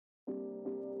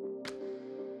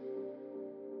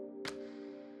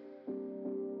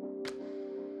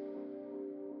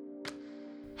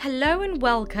Hello and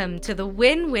welcome to the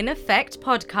Win-Win Effect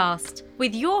podcast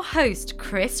with your host,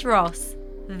 Chris Ross.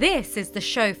 This is the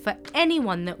show for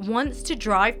anyone that wants to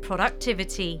drive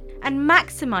productivity and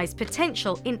maximize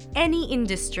potential in any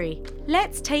industry.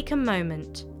 Let's take a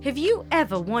moment. Have you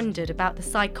ever wondered about the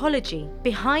psychology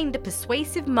behind the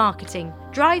persuasive marketing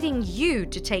driving you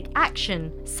to take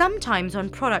action, sometimes on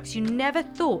products you never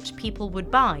thought people would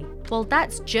buy? Well,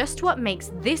 that's just what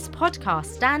makes this podcast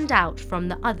stand out from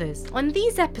the others. On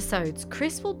these episodes,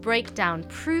 Chris will break down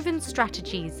proven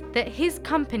strategies that his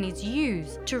companies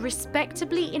use to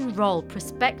respectably enroll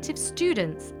prospective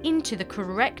students into the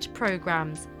correct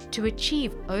programs to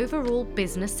achieve overall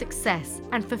business success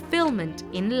and fulfillment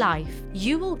in life.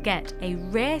 You will get a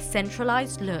rare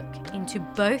centralized look into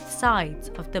both sides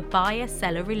of the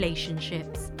buyer-seller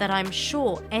relationships that I'm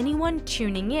sure anyone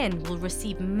tuning in will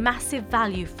receive massive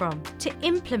value from to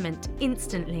implement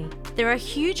instantly. There are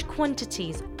huge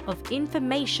quantities of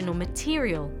information or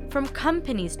material from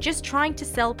companies just trying to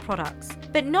sell products,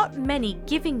 but not many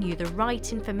giving you the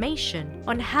right information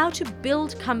on how to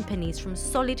build companies from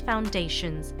solid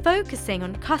foundations, focusing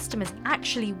on customers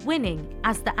actually winning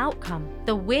as the outcome.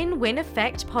 The Win-Win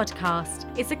Effect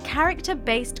podcast is a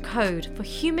character-based code for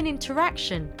human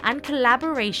interaction and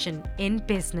collaboration in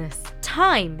business.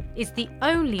 Time is the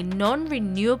only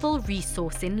non-renewable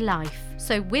resource in life.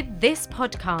 So with this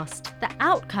podcast, the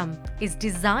outcome is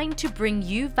designed to bring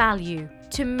you value,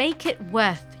 to make it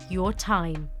worth your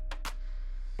time.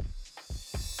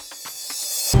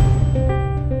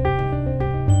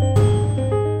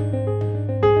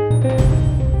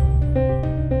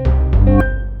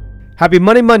 Happy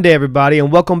Monday, everybody,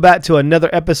 and welcome back to another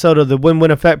episode of the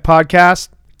Win-Win Effect podcast.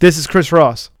 This is Chris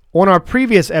Ross. On our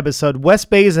previous episode,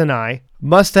 Baiz and I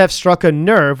must have struck a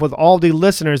nerve with all the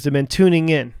listeners that have been tuning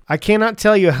in. I cannot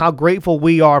tell you how grateful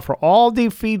we are for all the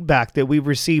feedback that we've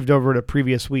received over the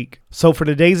previous week. So for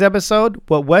today's episode,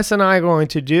 what Wes and I are going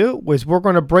to do is we're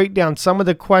going to break down some of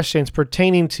the questions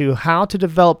pertaining to how to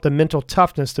develop the mental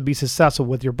toughness to be successful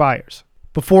with your buyers.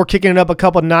 Before kicking it up a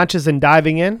couple notches and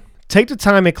diving in, take the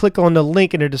time and click on the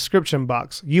link in the description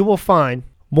box. You will find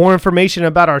more information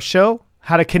about our show,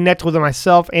 how to connect with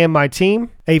myself and my team,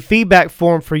 a feedback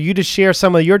form for you to share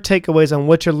some of your takeaways on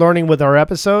what you're learning with our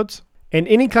episodes, and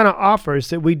any kind of offers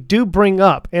that we do bring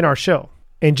up in our show.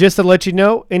 And just to let you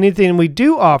know, anything we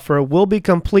do offer will be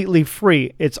completely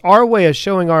free. It's our way of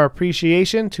showing our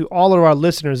appreciation to all of our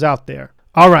listeners out there.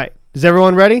 All right, is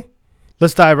everyone ready?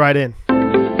 Let's dive right in.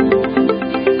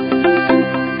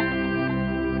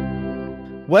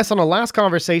 Wes, on the last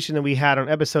conversation that we had on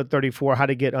episode 34, how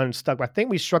to get unstuck, I think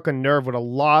we struck a nerve with a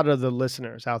lot of the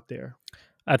listeners out there.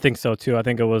 I think so too. I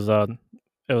think it was a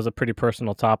pretty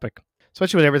personal topic,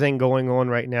 especially with everything going on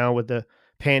right now with the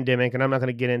pandemic. And I'm not going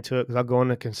to get into it because I'll go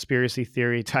into conspiracy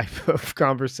theory type of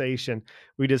conversation.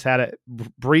 We just had it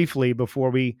briefly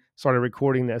before we started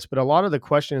recording this. But a lot of the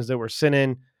questions that were sent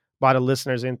in by the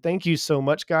listeners, and thank you so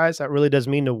much, guys. That really does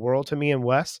mean the world to me and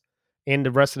Wes and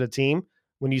the rest of the team.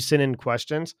 When you send in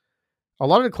questions, a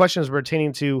lot of the questions were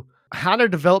pertaining to how to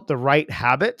develop the right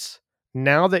habits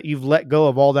now that you've let go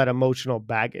of all that emotional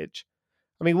baggage.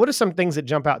 I mean, what are some things that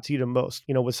jump out to you the most,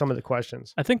 with some of the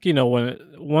questions? I think, when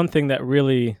one thing that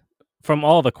really, from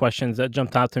all the questions that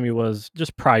jumped out to me was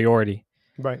just priority.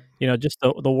 Right. Just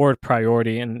the word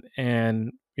priority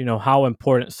and how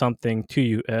important something to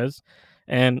you is.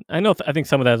 And I think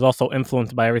some of that is also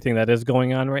influenced by everything that is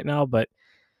going on right now, but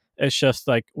it's just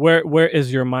like, where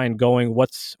is your mind going? What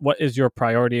is your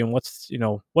priority, and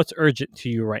what's urgent to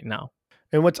you right now?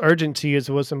 And what's urgent to you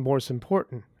is what's most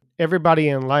important. Everybody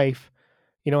in life,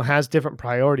 has different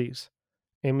priorities.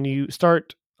 And when you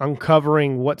start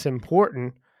uncovering what's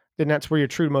important, then that's where your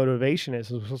true motivation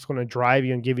is what's going to drive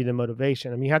you and give you the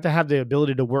motivation. I mean, you have to have the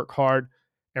ability to work hard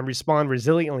and respond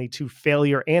resiliently to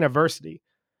failure and adversity.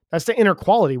 That's the inner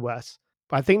quality, Wes.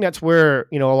 I think that's where,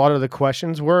 a lot of the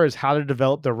questions were, is how to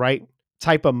develop the right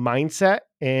type of mindset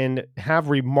and have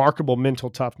remarkable mental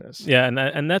toughness. Yeah.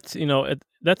 And that's,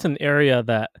 that's an area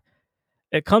that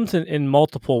it comes in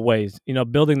multiple ways,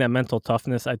 building that mental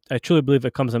toughness. I truly believe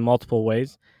it comes in multiple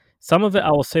ways. Some of it,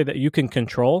 I will say that you can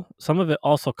control. Some of it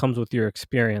also comes with your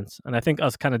experience. And I think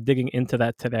us kind of digging into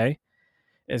that today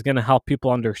is going to help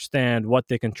people understand what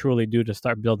they can truly do to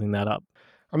start building that up.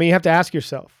 I mean, you have to ask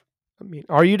yourself,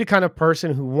 are you the kind of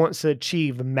person who wants to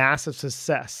achieve massive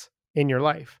success in your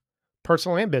life,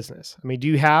 personal and business? I mean, do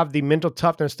you have the mental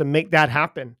toughness to make that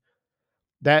happen?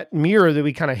 That mirror that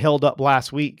we kind of held up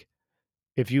last week,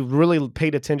 if you really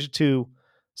paid attention to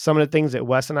some of the things that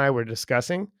Wes and I were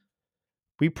discussing,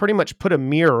 we pretty much put a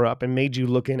mirror up and made you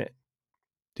look in it.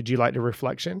 Did you like the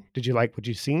reflection? Did you like what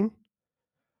you've seen?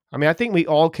 I mean, I think we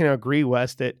all can agree,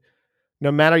 Wes, that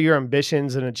no matter your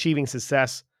ambitions and achieving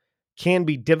success can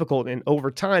be difficult. And over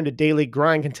time, the daily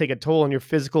grind can take a toll on your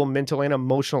physical, mental, and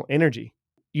emotional energy.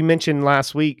 You mentioned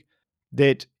last week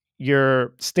that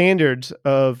your standards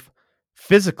of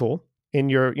physical and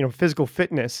your physical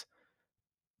fitness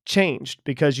changed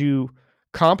because you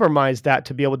compromised that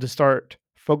to be able to start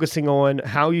focusing on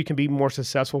how you can be more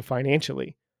successful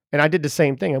financially. And I did the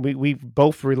same thing, and we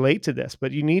both relate to this,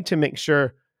 but you need to make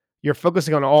sure you're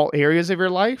focusing on all areas of your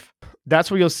life. That's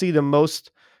where you'll see the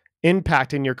most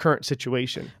impact in your current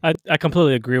situation. I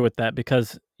completely agree with that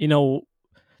because,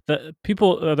 the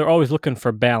people, they're always looking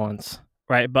for balance,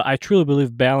 right? But I truly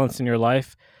believe balance in your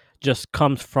life just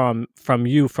comes from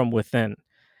you, from within,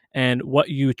 and what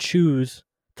you choose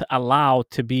to allow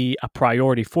to be a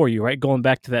priority for you, right? Going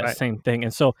back to that Right. same thing.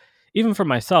 And so even for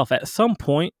myself, at some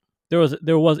point there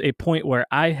was a point where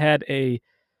I had a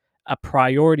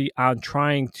priority on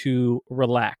trying to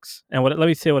relax. And let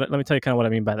me tell you kind of what I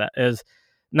mean by that is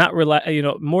not relax,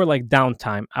 more like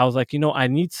downtime. I was like, I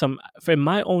need some, in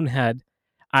my own head,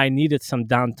 I needed some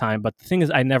downtime. But the thing is,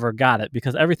 I never got it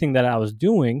because everything that I was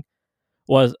doing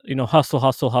was, hustle,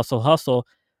 hustle, hustle, hustle.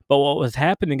 But what was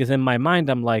happening is in my mind,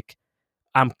 I'm like,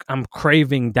 I'm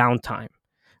craving downtime,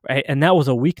 right? And that was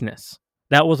a weakness.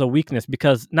 That was a weakness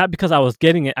because not because I was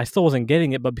getting it, I still wasn't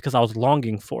getting it, but because I was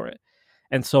longing for it.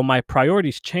 And so my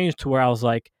priorities changed to where I was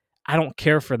like, I don't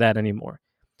care for that anymore.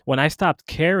 When I stopped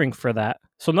caring for that,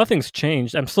 so nothing's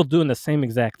changed. I'm still doing the same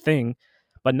exact thing,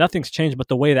 but nothing's changed. But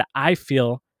the way that I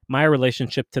feel, my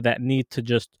relationship to that need to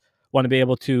just want to be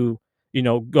able to,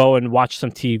 go and watch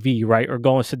some TV, right? Or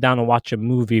go and sit down and watch a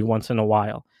movie once in a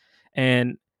while.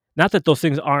 And not that those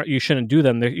things aren't, you shouldn't do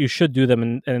them. You should do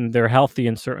them and they're healthy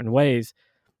in certain ways.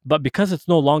 But because it's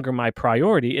no longer my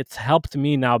priority, it's helped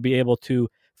me now be able to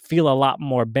feel a lot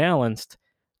more balanced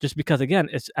just because again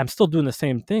I'm still doing the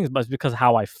same things, but it's because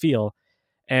how I feel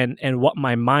and what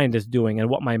my mind is doing and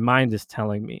what my mind is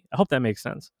telling me. I hope that makes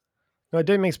sense. No,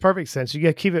 it makes perfect sense. You got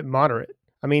to keep it moderate.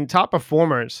 I mean, top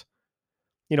performers,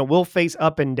 will face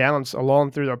up and downs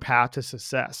along through their path to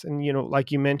success. And,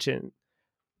 like you mentioned,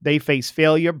 they face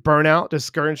failure, burnout,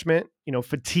 discouragement,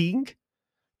 fatigue,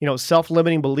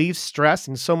 self-limiting beliefs, stress,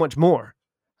 and so much more.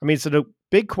 I mean, so the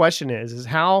big question is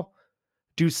how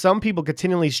do some people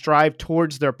continually strive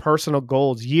towards their personal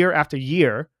goals year after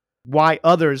year, why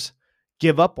others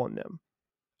give up on them?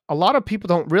 A lot of people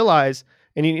don't realize,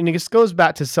 and it just goes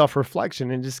back to self-reflection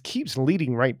and just keeps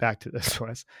leading right back to this,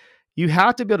 Wes. You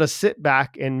have to be able to sit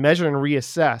back and measure and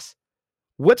reassess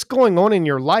what's going on in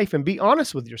your life and be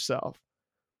honest with yourself.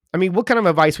 I mean, what kind of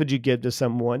advice would you give to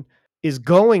someone is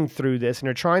going through this and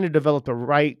they're trying to develop the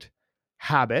right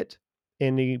habit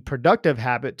and the productive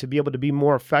habit to be able to be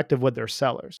more effective with their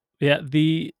sellers? Yeah,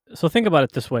 so think about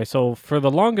it this way. So for the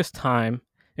longest time,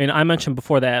 and I mentioned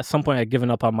before that at some point I'd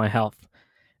given up on my health,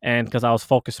 and because I was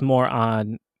focused more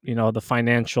on the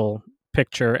financial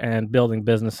picture and building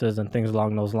businesses and things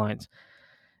along those lines.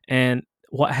 And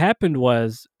what happened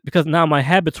was because now my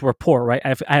habits were poor, right?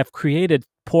 I have created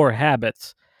poor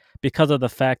habits because of the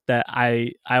fact that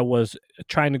I was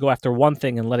trying to go after one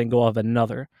thing and letting go of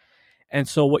another. And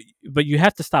so but you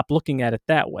have to stop looking at it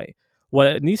that way.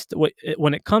 When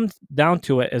it comes down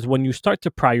to it is when you start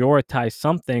to prioritize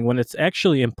something when it's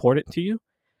actually important to you,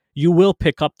 you will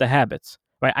pick up the habits,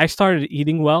 right? I started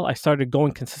eating well. I started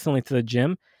going consistently to the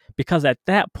gym because at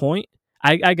that point,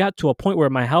 I got to a point where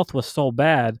my health was so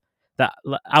bad that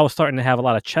I was starting to have a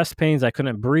lot of chest pains. I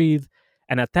couldn't breathe.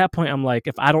 And at that point, I'm like,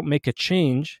 if I don't make a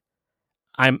change,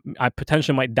 I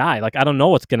potentially might die. Like, I don't know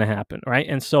what's going to happen, right?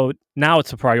 And so now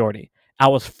it's a priority. I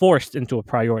was forced into a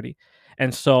priority.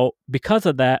 And so because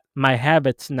of that, my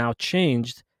habits now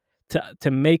changed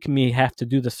to make me have to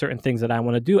do the certain things that I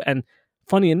want to do. And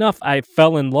funny enough, I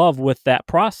fell in love with that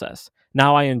process.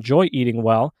 Now I enjoy eating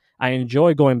well. I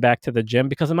enjoy going back to the gym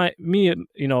because of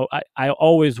I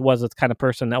always was the kind of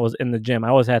person that was in the gym. I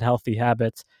always had healthy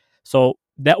habits. So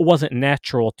that wasn't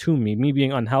natural to me. Me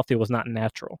being unhealthy was not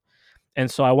natural.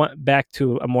 And so I went back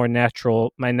to my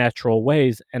natural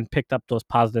ways and picked up those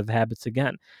positive habits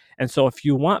again. And so if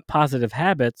you want positive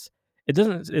habits, it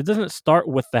doesn't start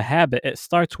with the habit. It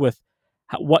starts with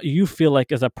what you feel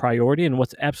like is a priority and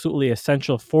what's absolutely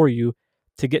essential for you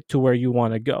to get to where you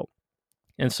want to go.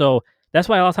 And so that's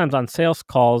why a lot of times on sales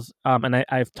calls, and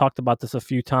I've talked about this a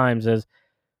few times, is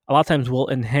a lot of times we'll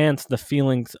enhance the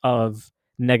feelings of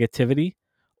negativity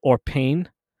or pain.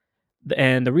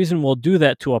 And the reason we'll do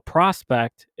that to a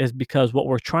prospect is because what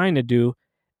we're trying to do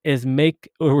is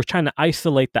we're trying to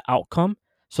isolate the outcome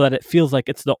so that it feels like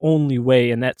it's the only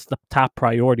way and that's the top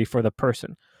priority for the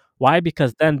person. Why?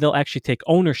 Because then they'll actually take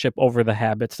ownership over the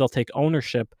habits. They'll take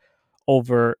ownership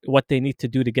over what they need to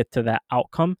do to get to that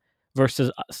outcome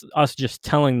versus us just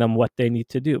telling them what they need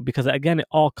to do. Because again, it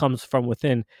all comes from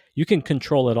within. You can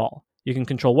control it all. You can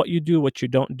control what you do, what you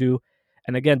don't do.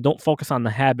 And again, don't focus on the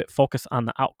habit, focus on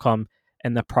the outcome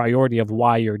and the priority of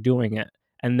why you're doing it.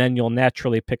 And then you'll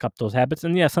naturally pick up those habits.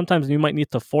 And yeah, sometimes you might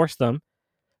need to force them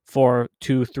for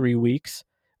 2-3 weeks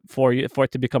for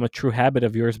it to become a true habit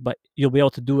of yours, but you'll be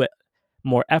able to do it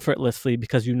more effortlessly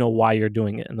because you know why you're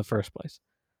doing it in the first place.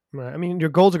 Right. I mean, your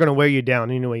goals are going to wear you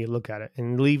down any way you look at it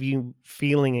and leave you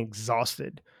feeling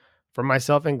exhausted, for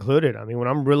myself included. I mean, when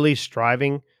I'm really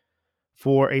striving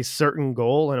for a certain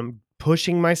goal and I'm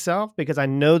pushing myself, because I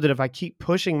know that if I keep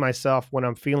pushing myself when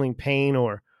I'm feeling pain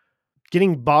or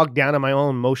getting bogged down in my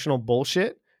own emotional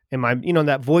bullshit and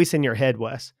that voice in your head,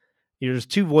 Wes, there's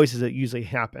two voices that usually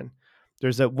happen.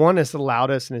 There's that one that's the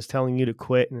loudest and is telling you to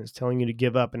quit and it's telling you to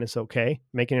give up and it's okay,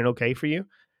 making it okay for you.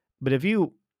 But if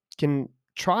you can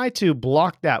try to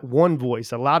block that one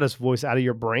voice, the loudest voice out of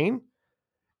your brain,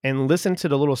 and listen to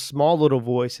the small little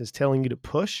voice that's telling you to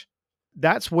push,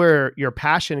 that's where your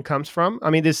passion comes from.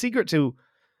 I mean, the secret to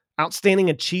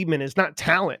outstanding achievement is not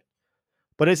talent,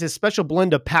 but it's a special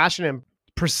blend of passion and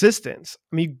persistence.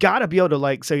 I mean, you got to be able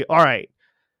to say, all right,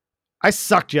 I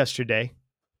sucked yesterday,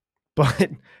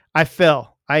 but I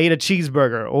fell. I ate a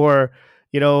cheeseburger, or,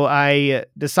 I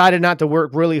decided not to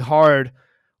work really hard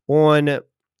on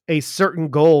a certain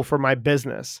goal for my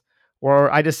business,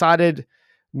 or I decided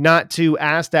not to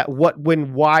ask that what,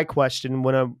 when, why question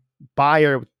when a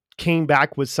buyer came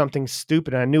back with something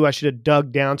stupid and I knew I should have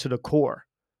dug down to the core.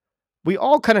 We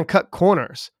all kind of cut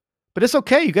corners, but it's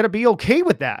okay. You got to be okay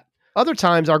with that. Other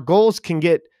times our goals can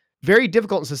get very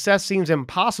difficult and success seems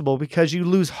impossible because you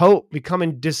lose hope,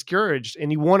 becoming discouraged,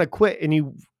 and you want to quit and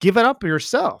you give it up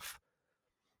yourself.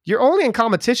 You're only in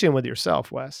competition with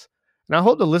yourself, Wes. And I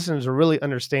hope the listeners are really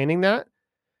understanding that.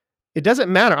 It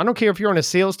doesn't matter. I don't care if you're on a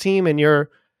sales team and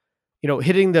you're,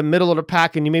 hitting the middle of the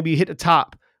pack and you hit the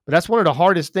top. But that's one of the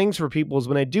hardest things for people is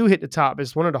when they do hit the top.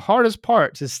 It's one of the hardest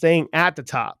parts is staying at the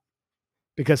top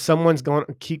because someone's going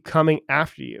to keep coming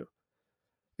after you.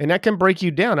 And that can break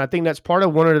you down. I think that's part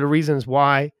of one of the reasons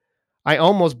why I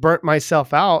almost burnt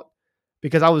myself out,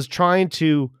 because I was trying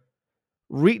to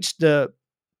reach the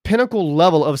pinnacle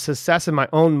level of success in my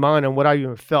own mind and what I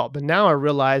even felt. But now I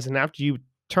realize, and after you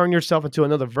turn yourself into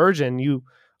another version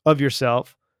of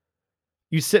yourself,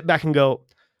 you sit back and go,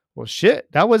 well,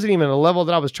 shit, that wasn't even a level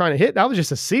that I was trying to hit. That was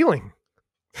just a ceiling.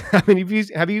 I mean,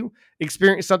 have you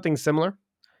experienced something similar?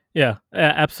 Yeah,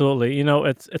 absolutely.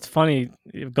 It's funny,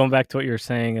 going back to what you're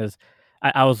saying is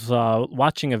I was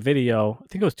watching a video, I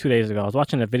think it was 2 days ago. I was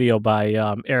watching a video by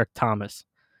Eric Thomas,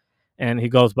 and he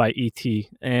goes by ET,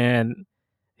 and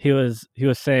he was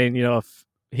saying, if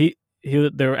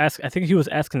they were asking, I think he was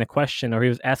asking a question, or he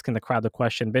was asking the crowd the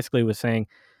question. Basically, he was saying,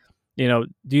 do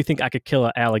you think I could kill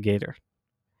an alligator?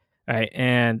 Right,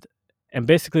 and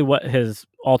basically what his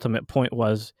ultimate point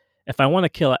was, if I want to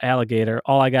kill an alligator,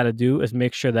 all I got to do is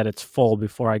make sure that it's full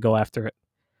before I go after it,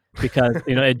 because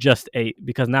it just ate,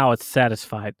 because now it's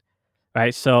satisfied,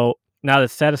 right? So now that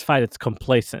it's satisfied, it's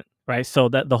complacent, right? So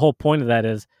that the whole point of that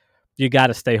is you got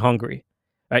to stay hungry,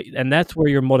 right? And that's where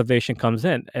your motivation comes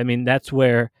in. I mean, that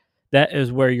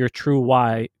is where your true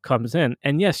why comes in.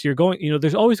 And yes, you're going,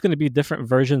 there's always going to be different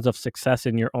versions of success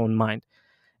in your own mind,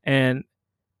 and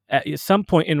at some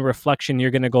point in reflection,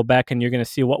 you're going to go back and you're going to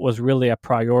see what was really a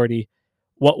priority,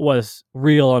 what was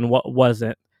real and what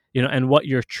wasn't, and what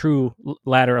your true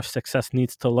ladder of success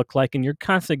needs to look like. And you're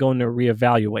constantly going to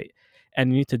reevaluate,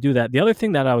 and you need to do that. The other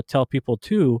thing that I would tell people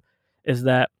too is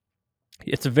that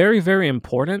it's very, very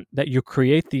important that you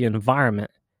create the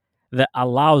environment that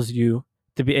allows you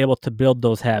to be able to build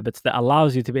those habits, that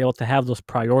allows you to be able to have those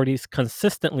priorities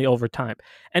consistently over time.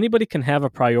 Anybody can have a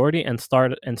priority and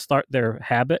start their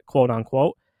habit, quote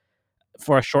unquote,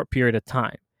 for a short period of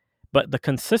time. But the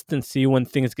consistency, when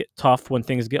things get tough, when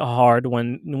things get hard,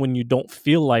 when you don't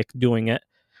feel like doing it,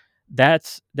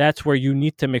 that's where you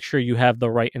need to make sure you have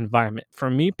the right environment. For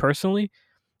me personally,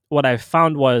 what I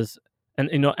found was,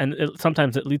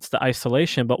 sometimes it leads to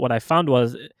isolation, but what I found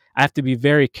was I have to be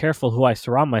very careful who I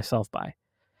surround myself by,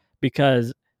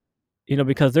 because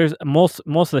there's most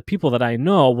of the people that I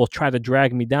know will try to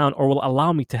drag me down, or will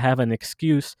allow me to have an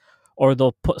excuse, or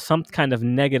they'll put some kind of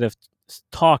negative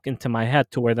talk into my head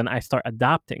to where then I start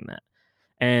adopting that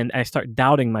and I start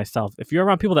doubting myself. If you're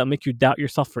around people that make you doubt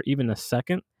yourself for even a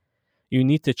second, you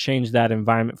need to change that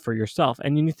environment for yourself,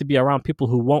 and you need to be around people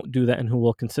who won't do that and who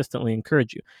will consistently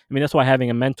encourage you. I mean, that's why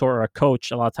having a mentor or a coach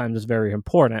a lot of times is very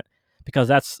important, because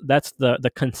that's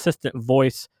the consistent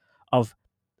voice of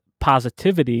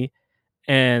positivity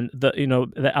and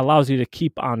that allows you to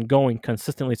keep on going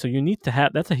consistently. So you need to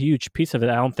have, that's a huge piece of it.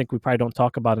 I don't think we probably don't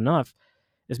talk about enough,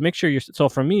 is make sure so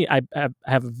for me, I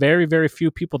have very, very few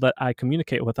people that I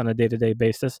communicate with on a day-to-day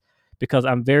basis, because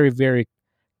I'm very, very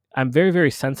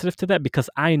sensitive to that, because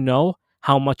I know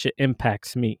how much it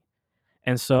impacts me.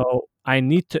 And so I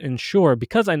need to ensure,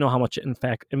 because I know how much it in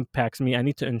fact impacts me, I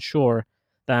need to ensure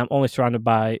that I'm only surrounded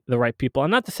by the right people.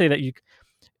 And not to say that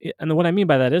and what I mean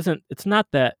by that it's not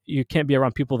that you can't be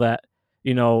around people that,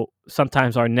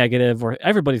 sometimes are negative, or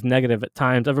everybody's negative at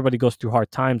times. Everybody goes through hard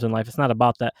times in life. It's not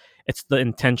about that. It's the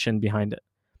intention behind it.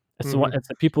 It's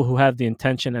the people who have the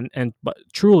intention, but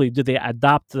truly, do they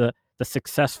adopt the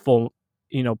successful,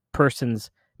 person's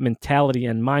mentality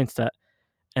and mindset?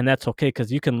 And that's okay,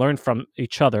 because you can learn from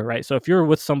each other, right? So if you're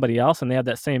with somebody else and they have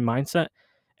that same mindset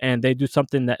and they do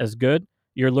something that is good,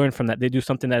 you learn from that. They do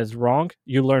something that is wrong,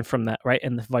 you learn from that, right?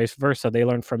 And vice versa, they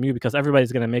learn from you, because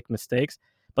everybody's going to make mistakes,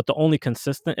 but the only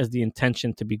consistent is the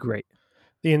intention to be great.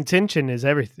 The intention is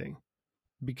everything,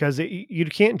 because you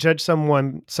can't judge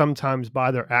someone sometimes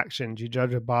by their actions. You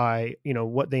judge it by,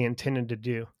 what they intended to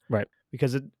do. Right.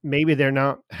 Because maybe they're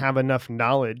not have enough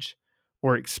knowledge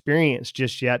or experience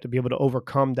just yet to be able to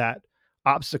overcome that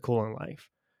obstacle in life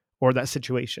or that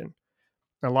situation.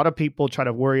 A lot of people try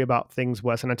to worry about things,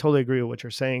 Wes, and I totally agree with what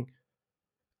you're saying.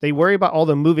 They worry about all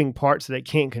the moving parts that they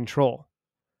can't control.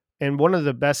 And one of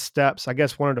the best steps, I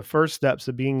guess one of the first steps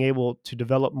of being able to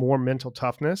develop more mental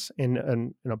toughness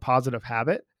in a positive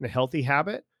habit, in a healthy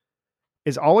habit,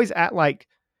 is always act like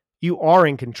you are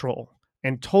in control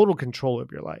and total control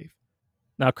of your life.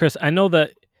 Now, Chris, I know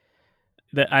that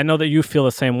you feel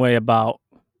the same way about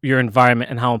your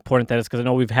environment and how important that is, because I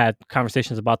know we've had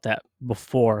conversations about that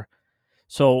before.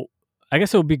 So I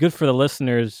guess it would be good for the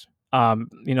listeners, from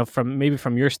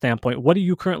your standpoint, what do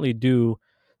you currently do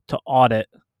to audit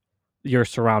your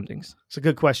surroundings? It's a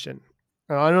good question.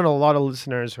 I know a lot of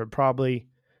listeners are probably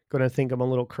going to think I'm a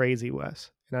little crazy,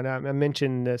 Wes. And I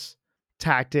mentioned this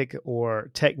tactic or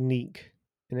technique,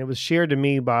 and it was shared to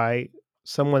me by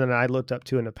someone that I looked up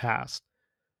to in the past.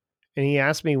 And he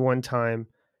asked me one time,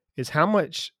 is how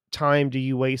much time do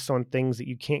you waste on things that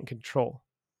you can't control?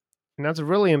 And that's a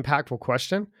really impactful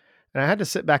question. And I had to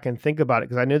sit back and think about it,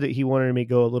 because I knew that he wanted me to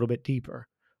go a little bit deeper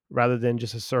rather than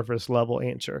just a surface level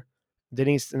answer.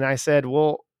 And I said,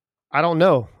 well, I don't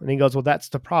know. And he goes, well, that's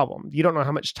the problem. You don't know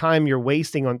how much time you're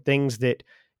wasting on things that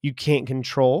you can't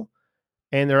control.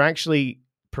 And they're actually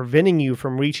preventing you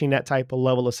from reaching that type of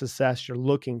level of success you're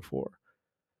looking for.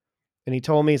 And he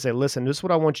told me, he said, listen, this is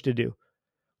what I want you to do.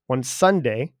 On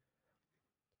Sunday,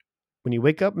 when you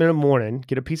wake up in the morning,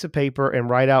 get a piece of paper and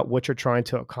write out what you're trying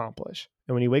to accomplish.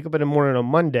 And when you wake up in the morning on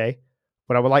Monday,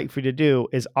 what I would like for you to do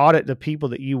is audit the people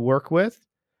that you work with,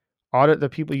 audit the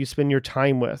people you spend your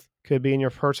time with. Could be in your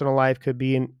personal life, could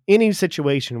be in any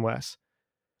situation, Wes.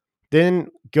 Then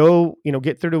go,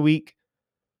 get through the week,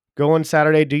 go on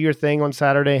Saturday, do your thing on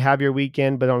Saturday, have your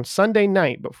weekend. But on Sunday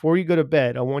night, before you go to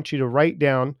bed, I want you to write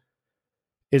down,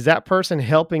 is that person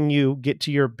helping you get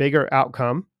to your bigger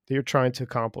outcome that you're trying to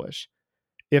accomplish?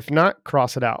 If not,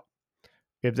 cross it out.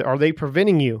 Are they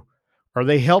preventing you? Are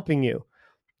they helping you?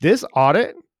 This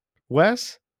audit,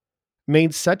 Wes,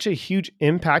 made such a huge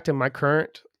impact in my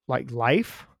current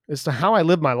life as to how I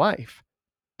live my life.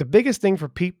 The biggest thing for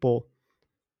people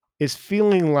is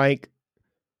feeling like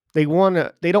they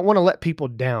don't want to let people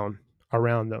down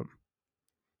around them.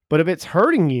 But if it's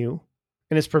hurting you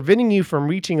and it's preventing you from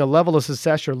reaching a level of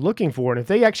success you're looking for, and if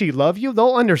they actually love you,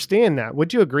 they'll understand that.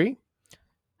 Would you agree?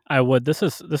 I would. This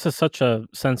is such a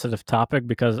sensitive topic,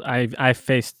 because I've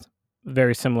faced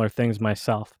very similar things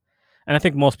myself, and I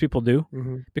think most people do.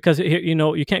 Mm-hmm. Because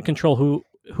you can't control who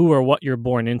or what you're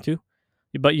born into,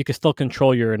 but you can still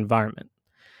control your environment,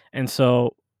 and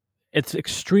so it's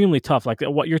extremely tough. Like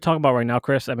what you're talking about right now,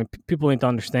 Chris. I mean, people need to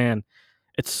understand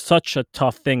it's such a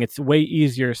tough thing. It's way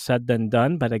easier said than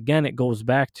done. But again, it goes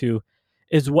back to,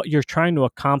 is what you're trying to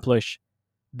accomplish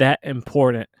that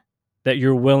important that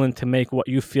you're willing to make what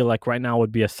you feel like right now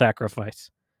would be a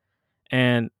sacrifice?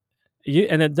 And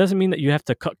it doesn't mean that you have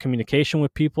to cut communication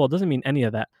with people. It doesn't mean any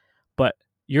of that. But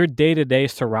your day-to-day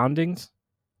surroundings,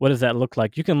 what does that look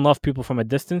like? You can love people from a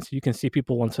distance. You can see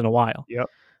people once in a while. Yep.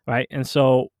 Right. And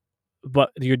so,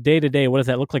 but your day-to-day, what does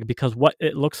that look like? Because what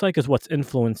it looks like is what's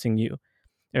influencing you.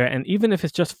 Right? And even if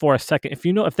it's just for a second,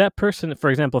 if that person, for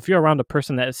example, if you're around a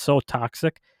person that is so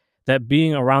toxic that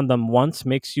being around them once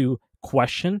makes you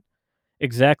question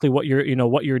exactly what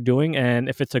you're doing, and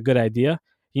if it's a good idea,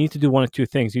 you need to do one of two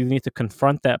things. You need to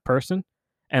confront that person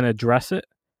and address it,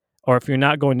 or if you're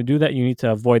not going to do that, you need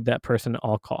to avoid that person at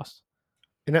all costs.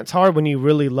 And that's hard when you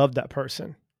really love that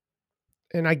person.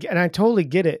 And I totally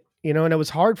get it, you know, and it was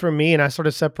hard for me, and I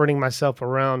started separating myself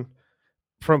around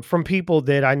from people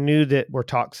that I knew that were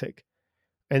toxic.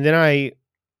 And then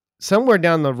somewhere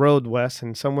down the road, Wes,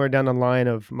 and somewhere down the line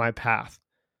of my path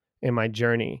in my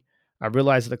journey, I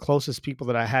realized the closest people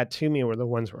that I had to me were the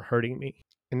ones who were hurting me.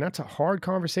 And that's a hard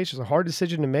conversation. It's a hard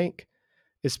decision to make,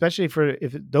 especially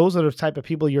if those are the type of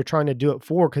people you're trying to do it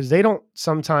for, because they don't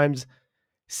sometimes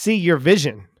see your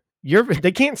vision.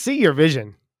 They can't see your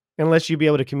vision unless you be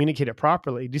able to communicate it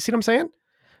properly. Do you see what I'm saying?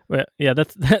 Well, yeah,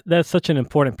 that's such an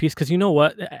important piece, because you know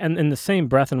what? And in the same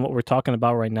breath in what we're talking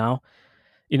about right now,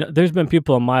 you know, there's been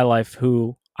people in my life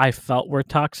who I felt were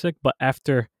toxic, but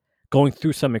after going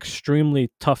through some extremely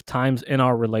tough times in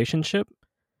our relationship,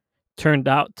 turned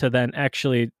out to then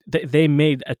actually, they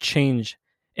made a change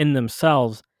in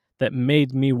themselves that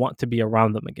made me want to be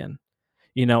around them again,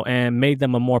 you know, and made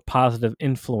them a more positive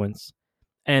influence.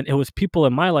 And it was people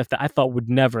in my life that I thought would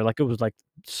never, like, it was like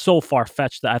so far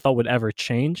fetched that I thought would ever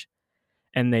change,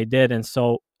 and they did. And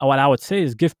so what I would say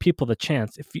is give people the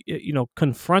chance. If you know,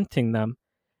 confronting them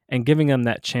and giving them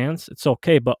that chance, it's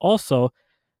okay. But also,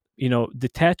 you know,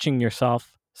 detaching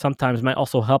yourself sometimes might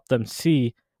also help them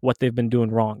see what they've been doing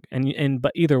wrong.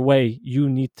 But either way, you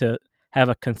need to have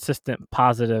a consistent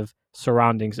positive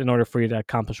surroundings in order for you to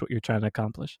accomplish what you're trying to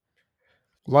accomplish.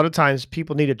 A lot of times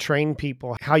people need to train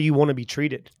people how you want to be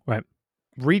treated. Right.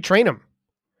 Retrain them.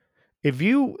 If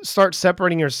you start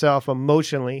separating yourself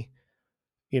emotionally,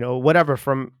 you know, whatever,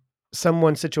 from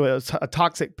someone situated, a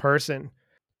toxic person,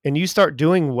 and you start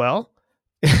doing well,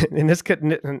 and this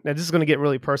is going to get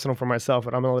really personal for myself,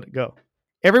 but I'm going to let it go.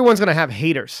 Everyone's going to have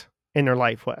haters in their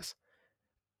life, Wes.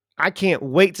 I can't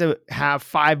wait to have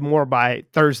 5 more by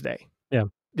Thursday. Yeah.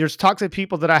 There's toxic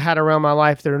people that I had around my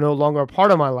life that are no longer a part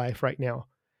of my life right now.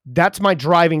 That's my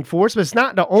driving force, but it's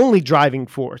not the only driving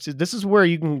force. This is where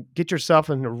you can get yourself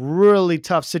in a really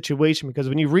tough situation, because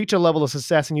when you reach a level of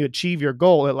success and you achieve your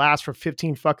goal, it lasts for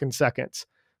 15 fucking seconds.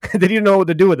 Then you don't know what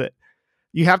to do with it.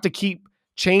 You have to keep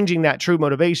changing that true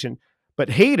motivation. But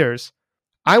haters,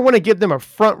 I want to give them a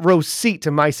front row seat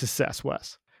to my success,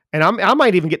 Wes. And I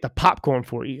might even get the popcorn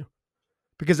for you,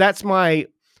 because that's my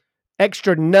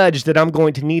extra nudge that I'm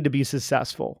going to need to be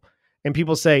successful. And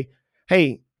people say,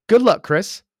 hey, good luck,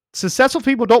 Chris. Successful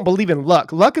people don't believe in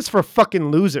luck. Luck is for fucking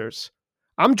losers.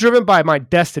 I'm driven by my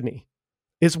destiny.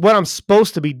 It's what I'm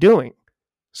supposed to be doing.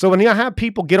 So when I have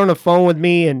people get on the phone with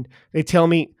me and they tell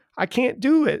me, I can't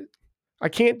do it, I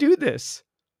can't do this,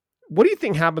 what do you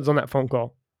think happens on that phone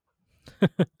call?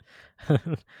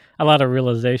 A lot of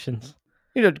realizations.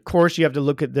 You know, of course, you have to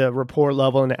look at the rapport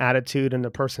level and the attitude and the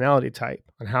personality type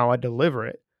and how I deliver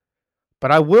it.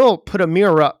 But I will put a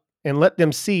mirror up and let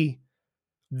them see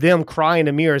them cry in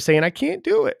the mirror saying, I can't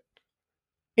do it.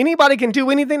 Anybody can do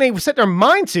anything they set their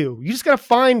mind to. You just got to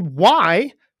find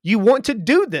why you want to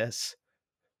do this.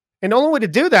 And the only way to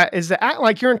do that is to act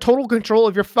like you're in total control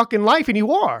of your fucking life, and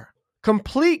you are.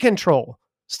 Complete control.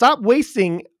 Stop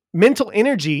wasting mental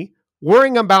energy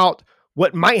worrying about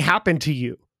what might happen to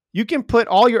you. You can put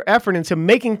all your effort into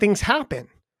making things happen.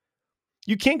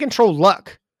 You can't control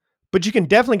luck, but you can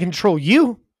definitely control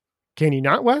you. Can you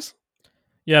not, Wes?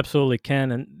 You absolutely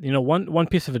can. And, you know, one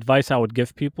piece of advice I would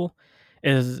give people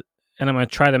is, and I'm going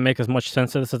to try to make as much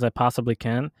sense of this as I possibly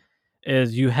can,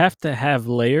 is you have to have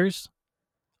layers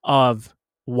of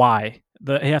why.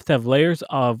 You have to have layers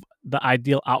of the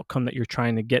ideal outcome that you're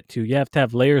trying to get to. You have to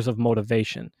have layers of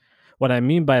motivation. What I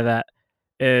mean by that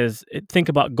is, think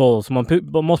about goals.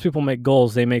 Most people make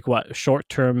goals. They make what?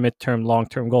 Short-term, mid-term,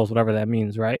 long-term goals, whatever that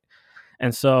means, right?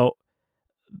 And so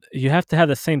you have to have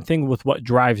the same thing with what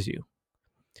drives you.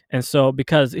 And so,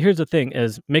 because here's the thing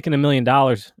is, making $1 million,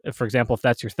 for example, if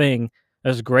that's your thing,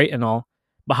 that's great and all,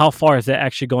 but how far is that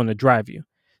actually going to drive you?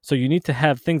 So you need to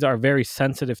have things that are very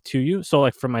sensitive to you. So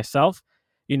like for myself,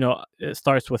 you know, it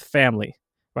starts with family,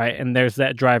 right? And there's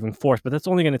that driving force, but that's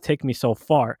only going to take me so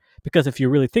far, because if you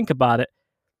really think about it,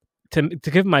 to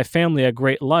give my family a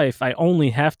great life, I only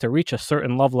have to reach a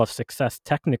certain level of success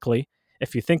technically,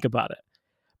 if you think about it.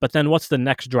 But then what's the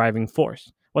next driving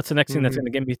force? What's the next thing that's going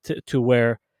to get me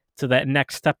to that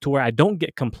next step, to where I don't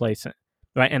get complacent,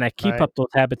 right? And I keep up those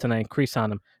habits and I increase on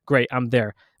them. Great, I'm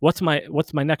there. What's my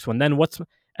next one? Then what's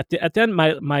at the end,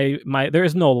 my there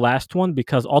is no last one,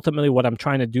 because ultimately what I'm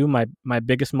trying to do, my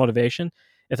biggest motivation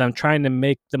is I'm trying to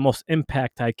make the most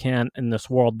impact I can in this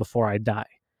world before I die.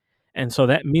 And so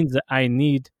that means that I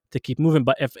need to keep moving.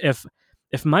 But if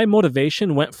my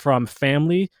motivation went from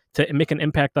family to make an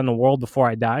impact on the world before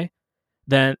I die,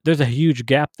 then there's a huge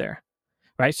gap there,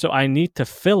 right? So I need to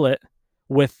fill it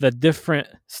with the different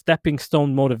stepping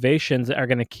stone motivations that are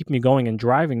going to keep me going and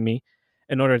driving me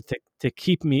in order to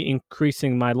keep me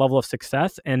increasing my level of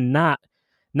success and not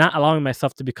allowing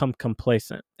myself to become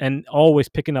complacent, and always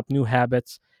picking up new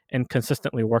habits and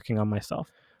consistently working on myself.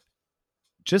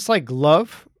 Just like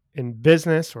love in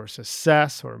business or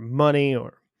success or money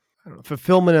or I don't know,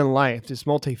 fulfillment in life, it's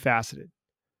multifaceted.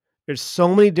 There's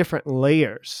so many different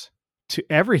layers to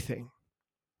everything.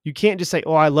 You can't just say,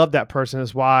 oh, I love that person.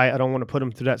 That's why I don't want to put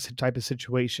them through that type of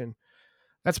situation.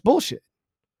 That's bullshit.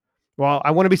 Well,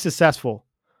 I want to be successful.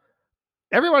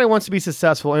 Everybody wants to be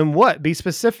successful. And what? Be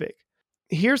specific.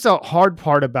 Here's the hard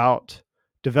part about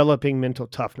developing mental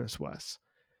toughness, Wes,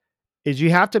 is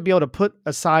you have to be able to put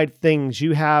aside things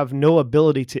you have no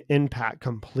ability to impact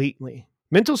completely.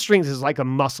 Mental strength is like a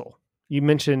muscle. You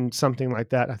mentioned something like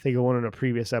that, I think, in one of the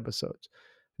previous episodes.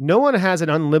 No one has an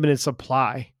unlimited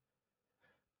supply.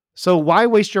 So why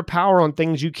waste your power on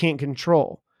things you can't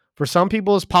control? For some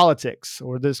people, it's politics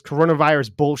or this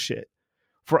coronavirus bullshit.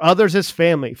 For others, it's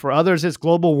family. For others, it's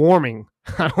global warming.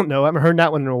 I don't know. I haven't heard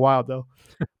that one in a while, though.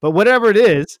 But whatever it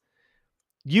is,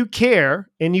 you care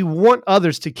and you want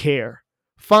others to care.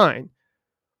 Fine.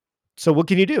 So what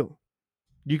can you do?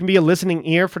 You can be a listening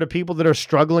ear for the people that are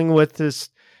struggling with this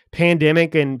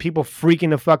pandemic and people freaking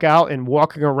the fuck out and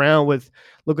walking around with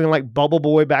looking like Bubble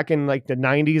Boy back in like the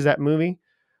 90s, that movie.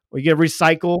 Or you get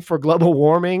recycle for global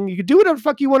warming. You can do whatever the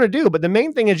fuck you want to do. But the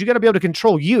main thing is you got to be able to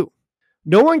control you.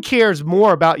 No one cares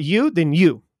more about you than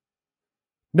you.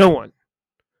 No one.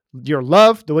 Your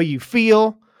love, the way you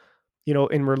feel,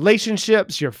 in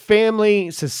relationships, your family,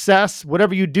 success,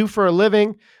 whatever you do for a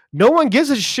living. No one gives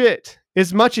a shit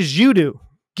as much as you do.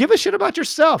 Give a shit about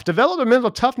yourself. Develop a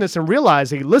mental toughness and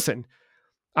realize, hey, listen,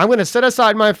 I'm going to set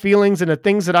aside my feelings and the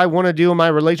things that I want to do in my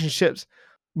relationships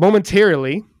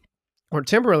momentarily or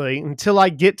temporarily until I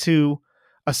get to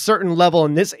a certain level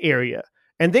in this area,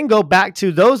 and then go back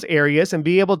to those areas and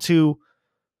be able to,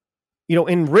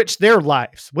 enrich their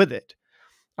lives with it.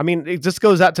 I mean, it just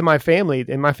goes out to my family,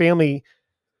 and my family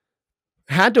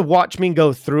had to watch me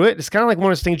go through it. It's kind of like one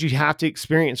of those things you have to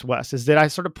experience, Wes, is that I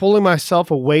started pulling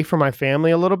myself away from my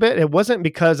family a little bit. It wasn't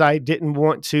because I didn't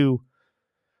want to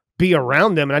be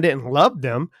around them and I didn't love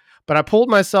them, but I pulled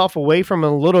myself away from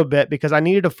them a little bit because I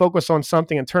needed to focus on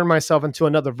something and turn myself into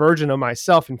another version of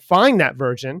myself and find that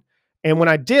version. And when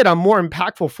I did, I'm more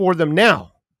impactful for them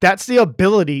now. That's the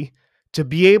ability to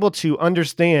be able to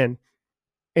understand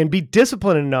and be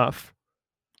disciplined enough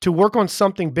to work on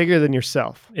something bigger than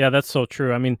yourself. Yeah, that's so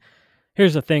true. I mean,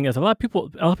 here's the thing: is a lot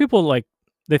of people like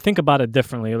they think about it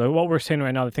differently. Like what we're saying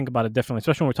right now, they think about it differently,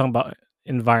 especially when we're talking about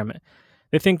environment.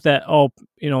 They think that,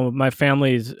 my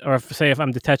family's, or if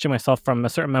I'm detaching myself from a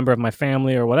certain member of my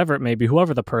family or whatever it may be,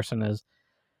 whoever the person is,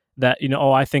 that,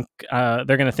 I think they're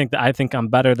going to think that I think I'm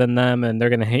better than them and they're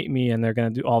going to hate me and they're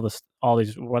going to do all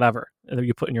these whatever that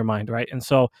you put in your mind, right? And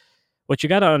so what you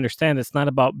got to understand, it's not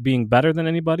about being better than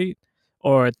anybody,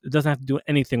 or it doesn't have to do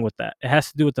anything with that. It has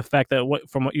to do with the fact that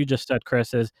from what you just said,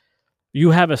 Chris, is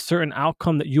you have a certain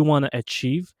outcome that you want to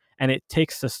achieve, and it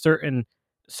takes a certain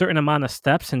amount of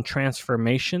steps and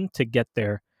transformation to get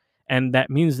there. And that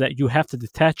means that you have to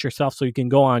detach yourself so you can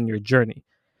go on your journey.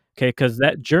 Okay, because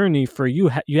that journey for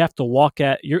you, you have to walk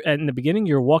in the beginning,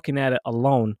 you're walking at it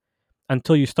alone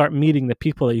until you start meeting the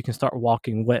people that you can start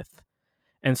walking with.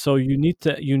 And so you need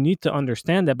to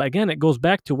understand that. But again, it goes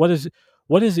back to what is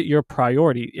it your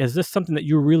priority? Is this something that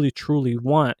you really truly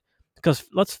want? Because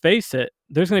let's face it,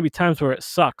 there's going to be times where it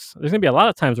sucks. There's going to be a lot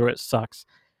of times where it sucks,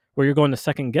 where you're going to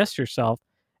second guess yourself.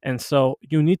 And so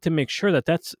you need to make sure that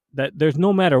there's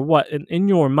no matter what in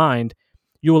your mind,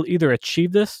 you will either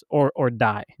achieve this or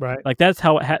die. Right. Like that's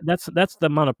how that's the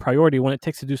amount of priority when it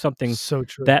takes to do something So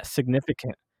true. that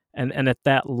significant and at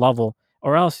that level,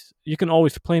 or else you can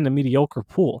always play in the mediocre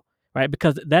pool, right?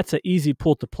 Because that's an easy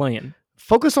pool to play in.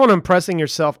 Focus on impressing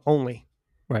yourself only.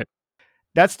 Right.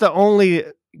 That's the only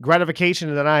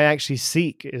gratification that I actually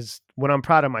seek, is when I'm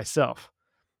proud of myself.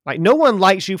 Like, no one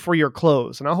likes you for your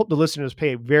clothes. And I hope the listeners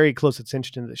pay very close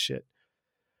attention to this shit.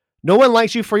 No one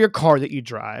likes you for your car that you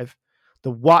drive, the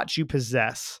watch you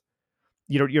possess,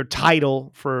 your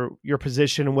title for your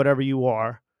position and whatever you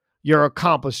are, your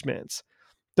accomplishments.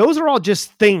 Those are all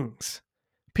just things.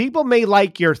 People may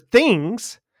like your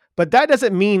things, but that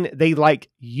doesn't mean they like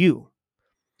you.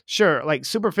 Sure, like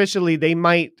superficially, they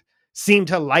might seem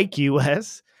to like you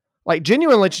as, like,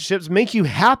 genuine relationships make you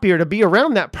happier to be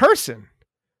around that person.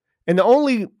 And the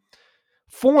only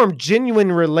form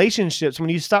genuine relationships when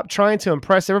you stop trying to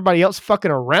impress everybody else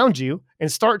fucking around you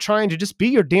and start trying to just be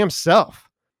your damn self.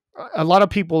 A lot of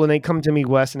people, and they come to me,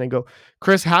 Wes, and they go,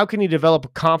 Chris, how can you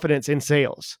develop confidence in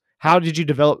sales? How did you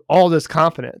develop all this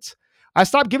confidence? I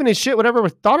stopped giving a shit whatever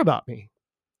was thought about me.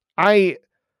 I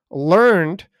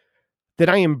learned that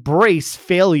I embrace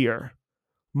failure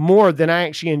more than I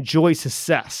actually enjoy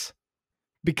success,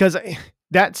 because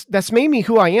that's made me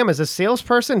who I am as a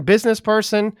salesperson, business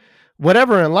person,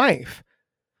 whatever in life.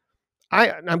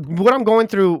 What I'm going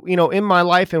through, in my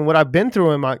life, and what I've been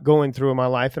through going through in my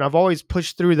life, and I've always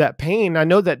pushed through that pain. I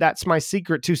know that that's my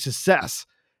secret to success,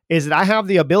 is that I have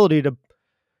the ability to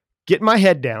get my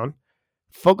head down,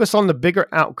 focus on the bigger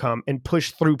outcome, and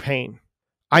push through pain.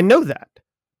 I know that,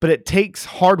 but it takes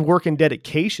hard work and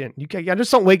dedication. I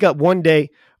just don't wake up one day,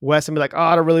 Wes, and be like, oh,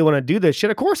 I don't really want to do this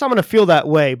shit. Of course I'm going to feel that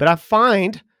way, but I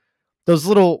find those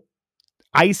little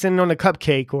icing on a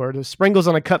cupcake or the sprinkles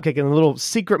on a cupcake and a little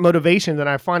secret motivation that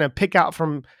I find and pick out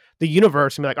from the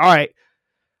universe and be like, all right,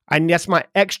 that's my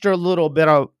extra little bit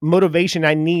of motivation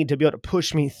I need to be able to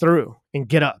push me through and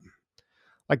get up.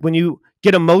 Like when you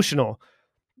get emotional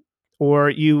or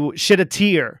you shed a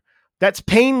tear, that's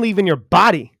pain leaving your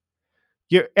body.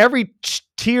 Every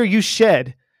tear you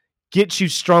shed gets you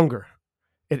stronger.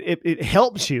 It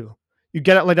helps you. You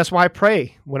get it. Like, that's why I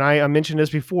pray. When I mentioned this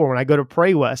before, when I go to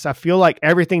pray, Wes, I feel like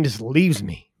everything just leaves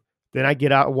me. Then I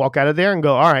get out, walk out of there and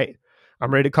go, all right,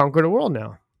 I'm ready to conquer the world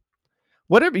now.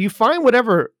 Whatever you find,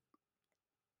 whatever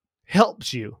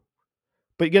helps you,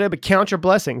 but you got to count your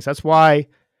blessings. That's why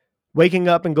waking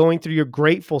up and going through your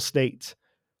grateful states,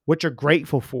 what you're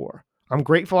grateful for. I'm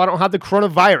grateful I don't have the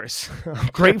coronavirus. I'm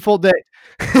grateful that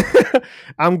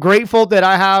I'm grateful that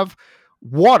I have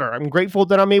water. I'm grateful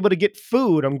that I'm able to get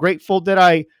food. I'm grateful that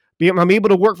I'm able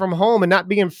to work from home and not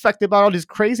be infected by all these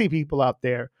crazy people out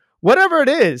there. Whatever it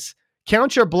is,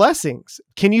 count your blessings.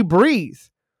 Can you breathe?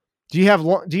 Do you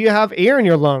have air in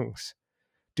your lungs?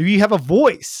 Do you have a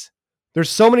voice? There's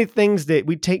so many things that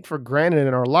we take for granted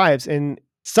in our lives, and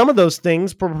some of those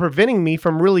things were preventing me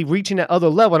from really reaching that other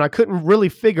level, and I couldn't really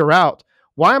figure out,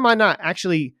 why am I not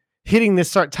actually hitting this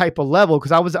certain type of level?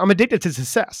 Because I'm addicted to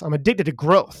success. I'm addicted to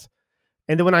growth.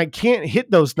 And then when I can't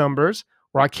hit those numbers,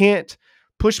 or I can't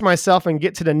push myself and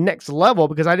get to the next level,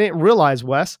 because I didn't realize,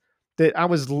 Wes, that I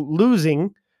was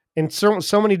losing in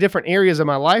so many different areas of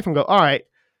my life, and go, all right,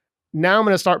 now I'm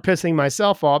going to start pissing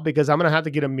myself off because I'm going to have to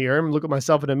get a mirror and look at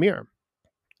myself in a mirror.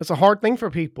 It's a hard thing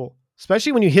for people,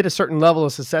 especially when you hit a certain level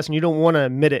of success and you don't want to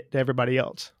admit it to everybody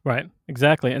else. Right.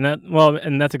 Exactly. And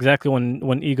that's exactly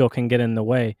when ego can get in the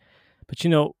way. But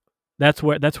that's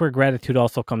where gratitude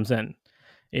also comes in.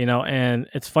 And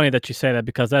it's funny that you say that,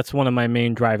 because that's one of my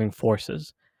main driving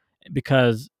forces.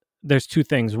 Because there's two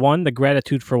things: one, the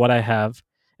gratitude for what I have,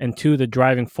 and two, the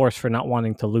driving force for not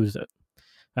wanting to lose it.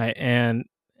 Right. And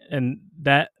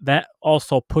that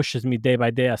also pushes me day by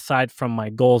day, aside from my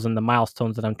goals and the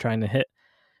milestones that I'm trying to hit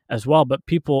as well. But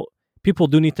people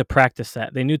do need to practice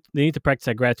that. They need to practice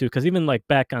that gratitude, because even like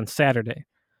back on Saturday,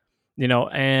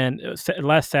 and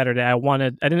last Saturday, I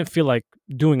didn't feel like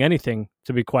doing anything,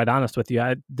 to be quite honest with you.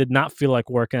 I did not feel like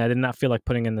working. I did not feel like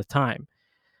putting in the time.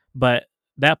 But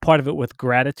that part of it with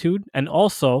gratitude, and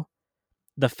also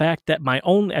the fact that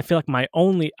I feel like my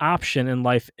only option in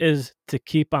life is to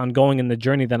keep on going in the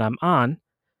journey that I'm on.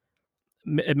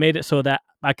 It made it so that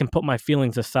I can put my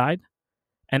feelings aside,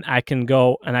 and I can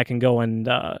go and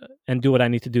do what I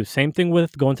need to do. Same thing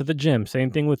with going to the gym. Same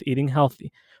thing with eating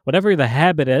healthy. Whatever the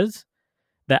habit is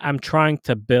that I'm trying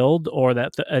to build, or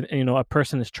that a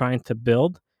person is trying to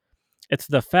build, it's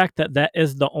the fact that that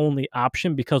is the only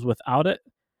option, because without it,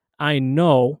 I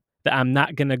know that I'm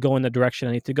not going to go in the direction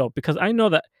I need to go, because I know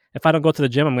that if I don't go to the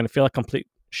gym, I'm going to feel like complete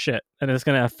shit, and it's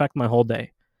going to affect my whole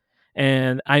day.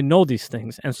 And I know these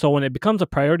things. And so when it becomes a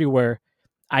priority where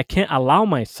I can't allow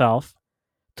myself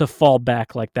to fall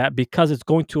back like that, because it's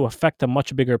going to affect a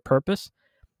much bigger purpose,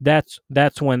 that's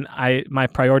when my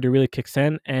priority really kicks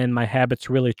in and my habits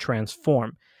really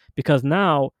transform. Because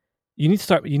now you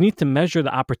need to measure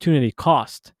the opportunity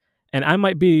cost. And I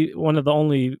might be one of the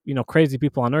only, crazy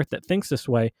people on earth that thinks this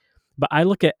way, but I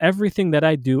look at everything that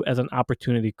I do as an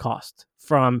opportunity cost.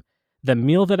 From the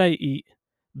meal that I eat,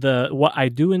 what I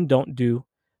do and don't do,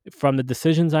 from the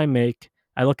decisions I make,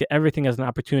 I look at everything as an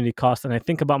opportunity cost, and I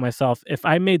think about myself: if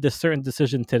I made this certain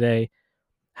decision today,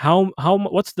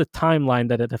 what's the timeline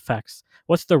that it affects?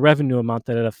 What's the revenue amount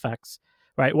that it affects?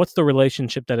 Right? What's the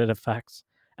relationship that it affects?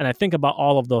 And I think about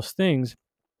all of those things.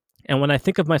 And when I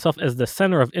think of myself as the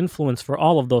center of influence for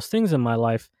all of those things in my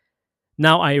life,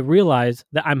 now I realize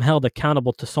that I'm held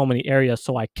accountable to so many areas,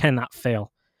 so I cannot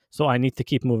fail. So I need to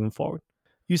keep moving forward.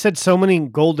 You said so many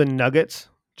golden nuggets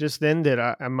just then that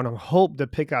I'm going to hope to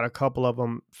pick out a couple of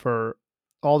them for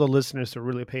all the listeners to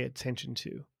really pay attention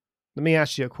to. Let me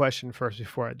ask you a question first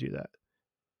before I do that.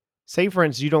 Say, for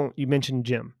instance, you mentioned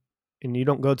gym, and you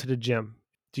don't go to the gym.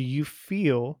 Do you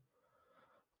feel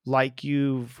like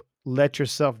you've let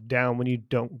yourself down when you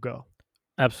don't go?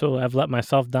 Absolutely. I've let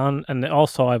myself down, and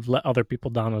also I've let other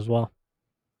people down as well.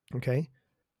 Okay.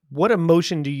 What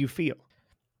emotion do you feel?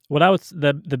 What I would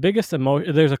the biggest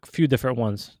emotion, there's a few different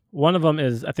ones. One of them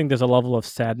is, I think there's a level of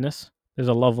sadness, there's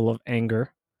a level of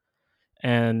anger,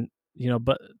 and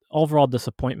but overall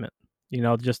disappointment.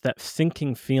 Just that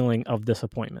sinking feeling of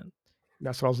disappointment.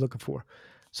 That's what I was looking for.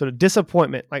 So the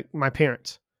disappointment, like my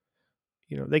parents,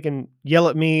 they can yell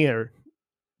at me or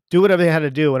do whatever they had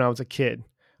to do when I was a kid.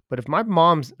 But if my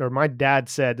mom or my dad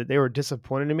said that they were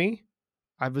disappointed in me,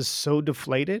 I was so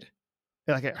deflated,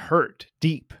 like it hurt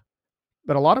deep.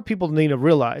 But a lot of people need to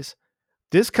realize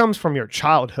this comes from your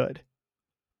childhood.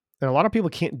 And a lot of people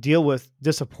can't deal with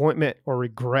disappointment or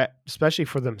regret, especially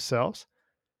for themselves.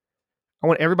 I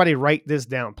want everybody to write this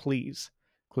down, please.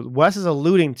 What Wes is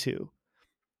alluding to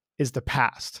is the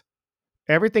past.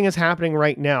 Everything is happening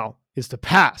right now is the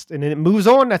past. And then it moves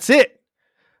on. That's it.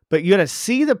 But you got to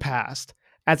see the past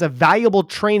as a valuable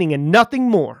training and nothing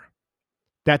more.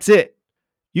 That's it.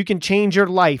 You can change your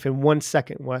life in 1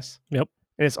 second, Wes. Yep.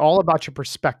 And it's all about your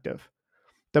perspective.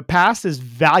 The past is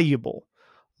valuable.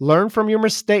 Learn from your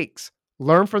mistakes.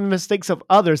 Learn from the mistakes of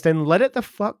others. Then let it the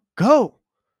fuck go.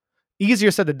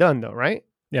 Easier said than done, though, right?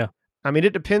 Yeah. I mean,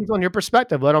 it depends on your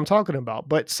perspective, what I'm talking about.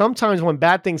 But sometimes when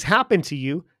bad things happen to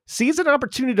you, seize an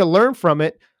opportunity to learn from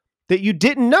it that you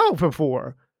didn't know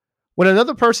before. When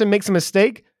another person makes a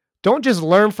mistake, don't just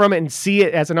learn from it and see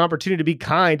it as an opportunity to be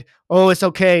kind. Oh, it's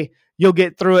okay. You'll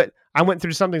get through it. I went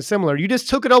through something similar. You just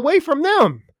took it away from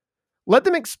them. Let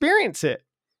them experience it.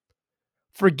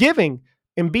 Forgiving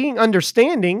and being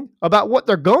understanding about what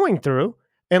they're going through,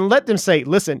 and let them say,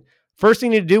 listen, first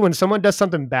thing you need to do when someone does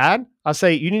something bad, I'll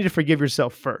say, you need to forgive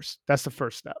yourself first. That's the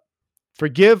first step.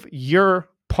 Forgive your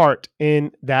part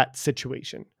in that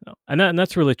situation. And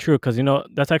that's really true, because,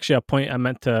 that's actually a point I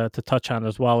meant to touch on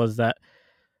as well, is that,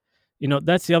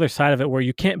 that's the other side of it, where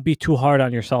you can't be too hard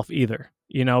on yourself either.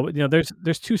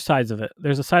 There's two sides of it.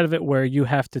 There's a side of it where you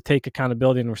have to take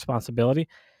accountability and responsibility,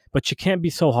 but you can't be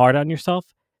so hard on yourself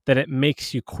that it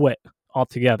makes you quit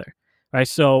altogether, right?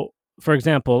 So, for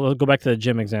example, let's go back to the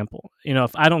gym example.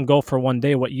 If I don't go for one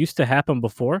day, what used to happen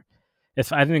before,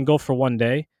 if I didn't go for one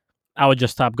day, I would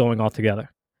just stop going altogether,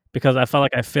 because I felt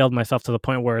like I failed myself to the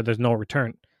point where there's no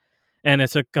return. And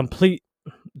it's a complete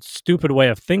stupid way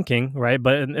of thinking, right?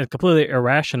 But it's completely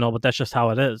irrational, but that's just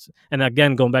how it is. And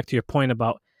again, going back to your point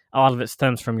about a lot of it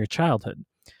stems from your childhood.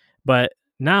 But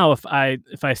now if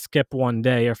I skip one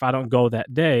day, or if I don't go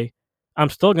that day, I'm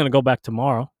still going to go back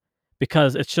tomorrow,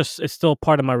 because it's still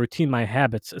part of my routine, my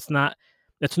habits.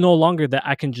 It's no longer that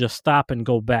I can just stop and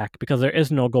go back, because there is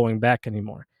no going back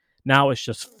anymore. Now it's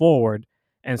just forward.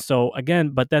 And so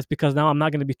again, but that's because now I'm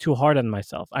not going to be too hard on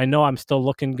myself. I know I'm still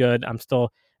looking good. I'm still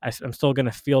going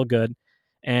to feel good.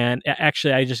 And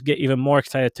actually, I just get even more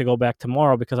excited to go back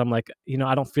tomorrow, because I'm like,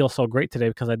 I don't feel so great today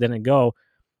because I didn't go.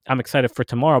 I'm excited for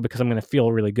tomorrow because I'm going to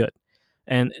feel really good.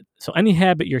 And so any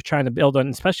habit you're trying to build on,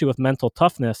 especially with mental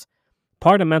toughness,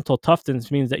 part of mental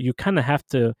toughness means that you kind of have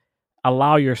to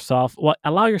allow yourself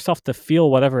to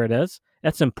feel whatever it is.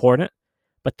 That's important.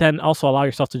 But then also allow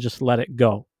yourself to just let it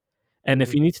go. And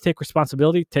if you need to take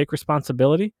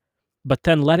responsibility, but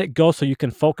then let it go so you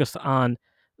can focus on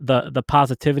the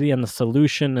positivity and the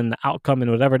solution and the outcome and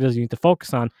whatever it is you need to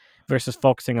focus on, versus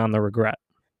focusing on the regret.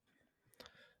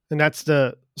 And that's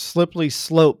the slippery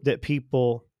slope that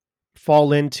people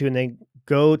fall into, and they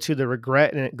go to the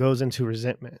regret, and it goes into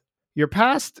resentment. Your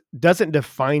past doesn't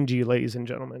define you, ladies and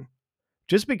gentlemen.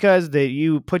 Just because that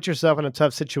you put yourself in a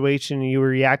tough situation and you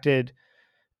reacted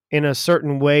in a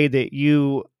certain way that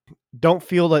you don't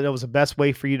feel that it was the best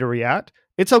way for you to react,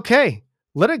 it's okay.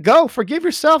 Let it go. Forgive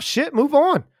yourself. Shit, move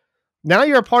on. Now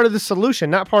you're a part of the solution,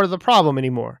 not part of the problem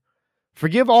anymore.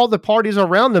 Forgive all the parties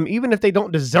around them, even if they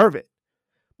don't deserve it.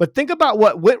 But think about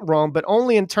what went wrong, but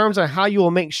only in terms of how you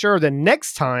will make sure that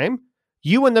next time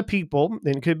you and the people,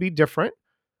 and it could be different,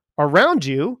 around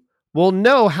you will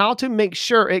know how to make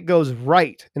sure it goes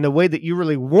right in the way that you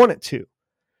really want it to.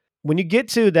 When you get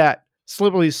to that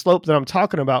slippery slope that I'm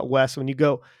talking about, Wes, when you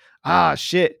go,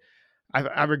 shit,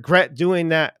 I regret doing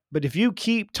that. But if you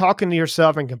keep talking to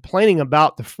yourself and complaining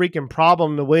about the freaking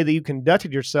problem, the way that you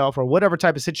conducted yourself, or whatever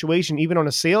type of situation, even on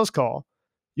a sales call,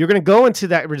 you're going to go into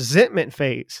that resentment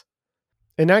phase.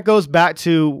 And that goes back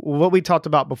to what we talked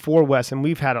about before, Wes, and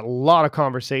we've had a lot of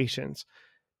conversations,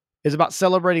 is about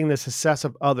celebrating the success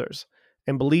of others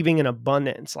and believing in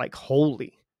abundance, like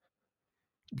wholly.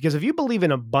 Because if you believe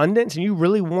in abundance and you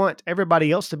really want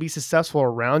everybody else to be successful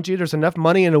around you, there's enough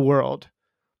money in the world.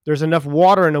 There's enough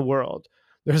water in the world.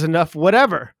 There's enough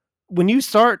whatever. When you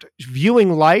start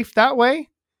viewing life that way,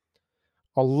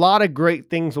 a lot of great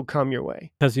things will come your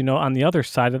way. Because, on the other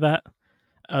side of that,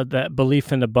 that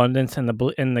belief in abundance and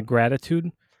the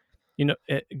gratitude,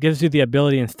 it gives you the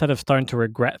ability, instead of starting to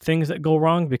regret things that go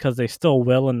wrong, because they still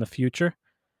will in the future,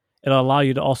 it'll allow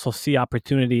you to also see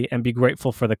opportunity and be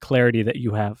grateful for the clarity that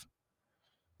you have.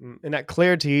 And that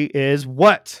clarity is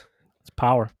what? It's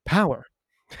power. Power.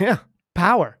 Yeah,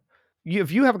 power.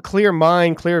 If you have a clear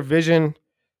mind, clear vision,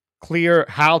 clear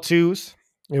how-tos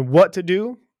and what to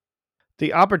do,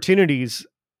 the opportunities,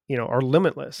 are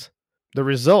limitless. The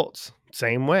results,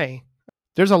 same way.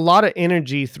 There's a lot of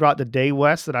energy throughout the day,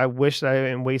 Wes, that I wish that I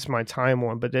didn't waste my time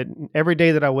on. But then every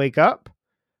day that I wake up,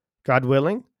 God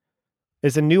willing,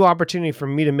 is a new opportunity for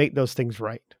me to make those things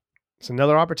right. It's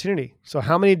another opportunity. So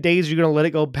how many days are you going to let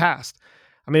it go past?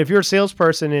 I mean, if you're a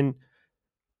salesperson and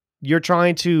you're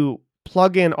trying to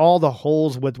plug in all the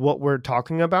holes with what we're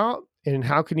talking about, and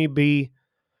how can you be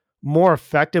more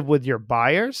effective with your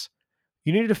buyers,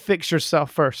 you need to fix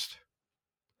yourself first.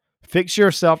 Fix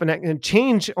yourself, and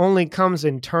change only comes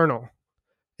internal.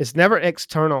 It's never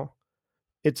external.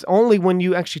 It's only when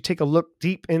you actually take a look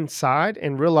deep inside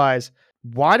and realize,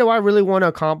 why do I really want to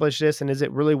accomplish this? And is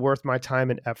it really worth my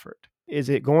time and effort? Is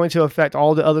it going to affect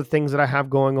all the other things that I have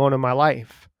going on in my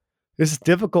life? This is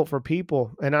difficult for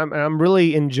people. And I'm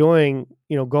really enjoying,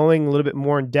 going a little bit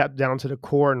more in depth down to the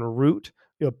core and root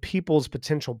of people's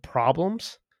potential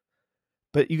problems.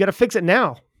 But you got to fix it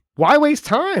now. Why waste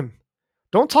time?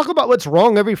 Don't talk about what's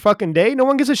wrong every fucking day. No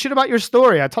one gives a shit about your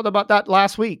story. I talked about that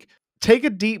last week. Take a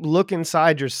deep look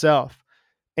inside yourself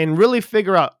and really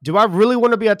figure out, do I really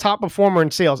want to be a top performer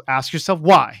in sales? Ask yourself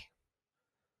why.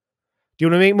 Do you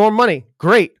want to make more money?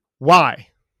 Great. Why?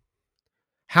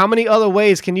 How many other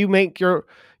ways can you make your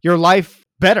life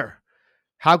better?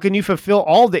 How can you fulfill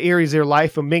all the areas of your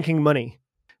life of making money?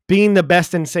 Being the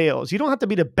best in sales. You don't have to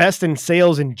be the best in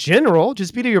sales in general.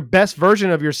 Just be your best version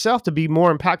of yourself to be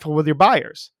more impactful with your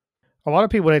buyers. A lot of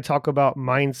people, when they talk about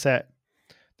mindset,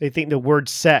 they think the word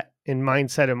set in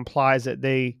mindset implies that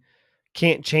they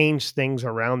can't change things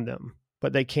around them,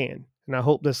 but they can. And I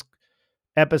hope this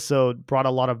episode brought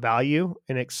a lot of value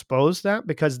and exposed that,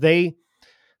 because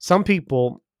some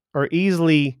people are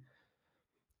easily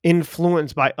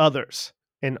influenced by others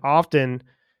and often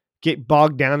get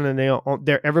bogged down in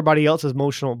everybody else's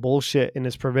emotional bullshit and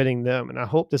is preventing them. And I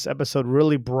hope this episode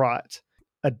really brought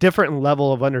a different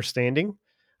level of understanding.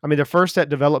 I mean, the first step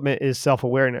development is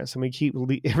self-awareness, and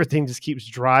everything just keeps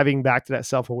driving back to that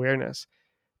self-awareness.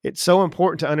 It's so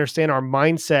important to understand our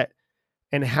mindset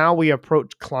and how we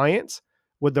approach clients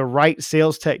with the right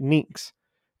sales techniques.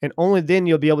 And only then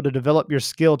you'll be able to develop your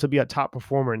skill to be a top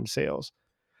performer in sales.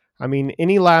 I mean,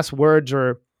 any last words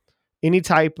or any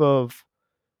type of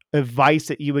advice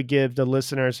that you would give the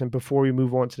listeners, and before we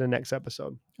move on to the next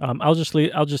episode? I'll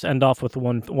just end off with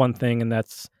one thing, and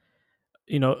that's,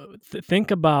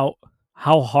 think about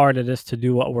how hard it is to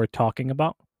do what we're talking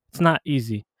about. It's not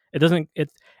easy.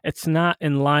 It's not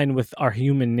in line with our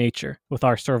human nature, with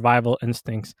our survival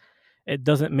instincts. It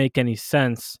doesn't make any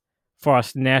sense for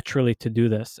us naturally to do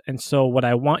this. And so what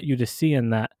I want you to see in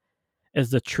that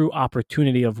is the true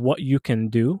opportunity of what you can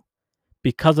do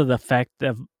because of the fact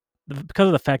that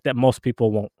most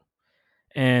people won't.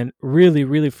 And really,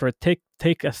 really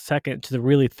take a second to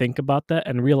really think about that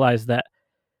and realize that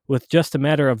with just a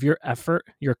matter of your effort,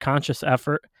 your conscious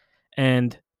effort,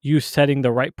 and you setting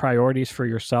the right priorities for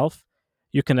yourself,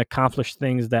 you can accomplish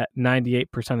things that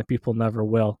 98% of people never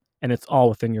will. And it's all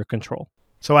within your control.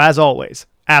 So as always,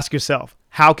 ask yourself,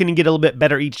 how can you get a little bit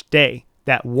better each day?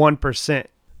 That 1%.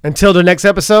 Until the next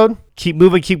episode, keep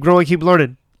moving, keep growing, keep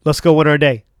learning. Let's go win our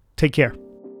day. Take care.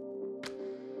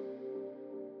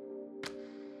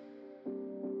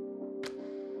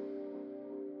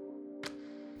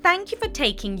 Thank you for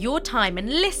taking your time and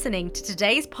listening to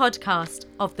today's podcast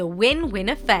of the Win-Win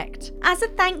Effect. As a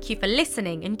thank you for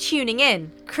listening and tuning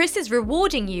in, Chris is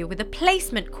rewarding you with a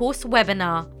placement course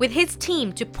webinar with his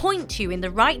team to point you in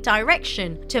the right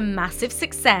direction to massive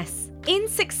success. In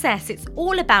success, it's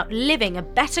all about living a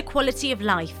better quality of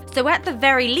life. So at the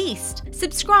very least,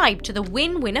 subscribe to the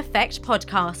Win-Win Effect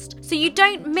podcast so you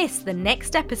don't miss the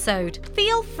next episode.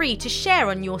 Feel free to share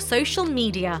on your social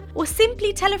media or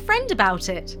simply tell a friend about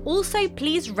it. Also,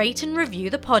 please rate and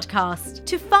review the podcast.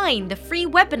 To find the free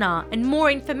webinar and more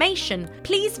information,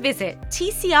 please visit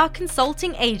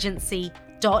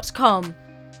tcrconsultingagency.com.